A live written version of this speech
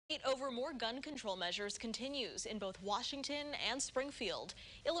Over more gun control measures continues in both Washington and Springfield.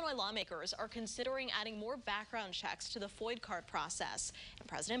 Illinois lawmakers are considering adding more background checks to the FOID card process. And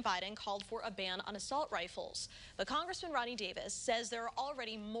President Biden called for a ban on assault rifles. But Congressman Ronnie Davis says there are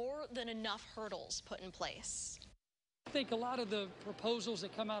already more than enough hurdles put in place. I think a lot of the proposals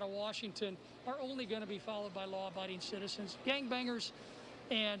that come out of Washington are only going to be followed by law-abiding citizens. Gangbangers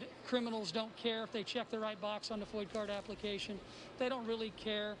and criminals don't care if they check the right box on the FOID card application. They don't really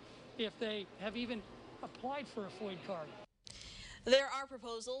care if they have even applied for a FOID card. There are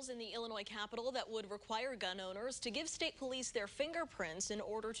proposals in the Illinois Capitol that would require gun owners to give state police their fingerprints in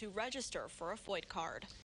order to register for a FOID card.